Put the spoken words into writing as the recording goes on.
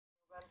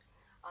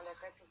on their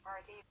Christmas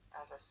party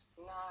At it.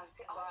 not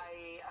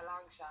by a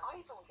long shot. I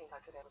don't think I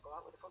could ever go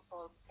out with a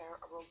football player,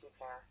 a rugby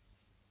player,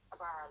 a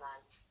barman,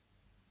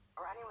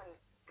 or anyone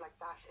like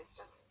that. It's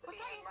just But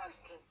being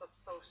immersed in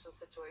social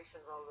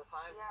situations all the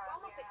time. Yeah, It's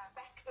almost yeah.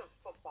 expected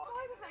football.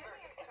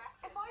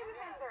 If I was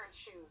in their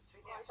shoes, to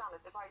be quite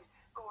honest, if I'd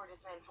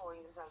gorgeous men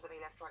throwing themselves at me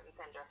left, right, and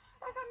centre,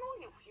 like I'm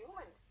only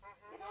human.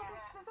 You know,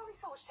 there's only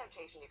so much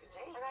temptation you can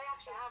take. And I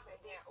actually have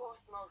the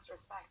utmost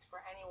respect for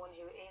anyone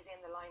who is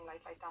in the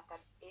limelight like that,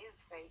 that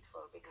is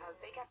faithful, because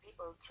they get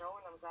people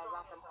throwing themselves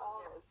at them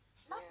always.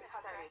 Not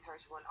necessarily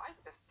 31. I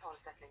would have thought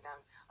of settling down.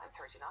 I'm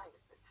 39.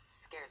 It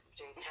scares the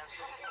bejesus out of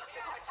me.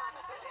 Quite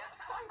honest with you.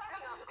 I'm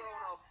still not a grown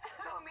up.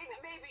 So I mean,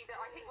 maybe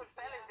I think with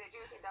fellas they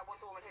do think that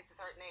once a woman hits a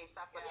certain age,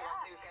 that's what she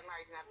wants to do, is get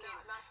married and have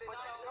kids. But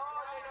no.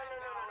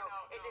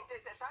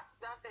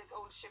 That is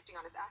all shifting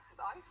on its axis.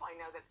 I find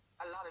now that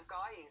a lot of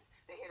guys,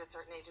 they hit a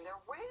certain age and they're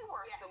way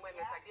worse than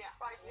women. It's like,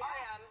 right, I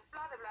am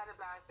blah blah blah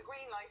blah. The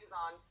green light is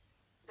on.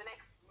 The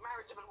next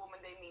marriageable woman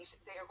they meet,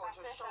 they are going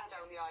to shove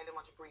down the aisle and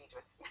want to breed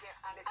with.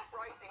 And it's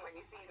frightening when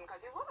you see them, because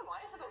you're running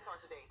wild for those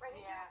sorts of dates.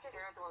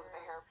 They're the ones with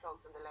the hair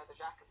plugs and the leather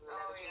jackets and the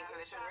leather jeans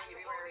when they shouldn't really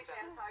be wearing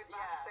them.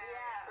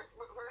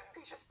 We're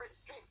Peter Street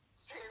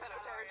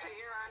fellow territory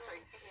here, aren't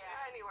we?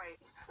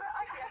 Anyway,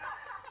 actually,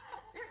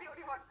 you're the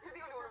only one. You're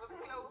the only one of us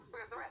close,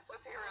 because the rest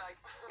of us here are like,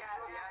 not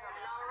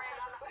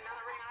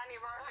a ring on any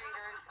of our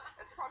fingers.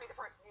 It's probably the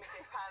first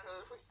midday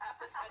panel we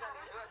haven't had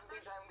anyone who hasn't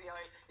been down the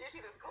aisle.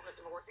 Usually there's a couple of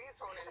divorcees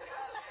thrown in as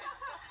well.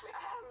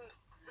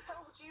 So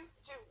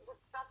would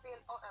that be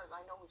an?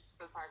 I know we've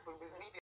split apart, but we'll leave you.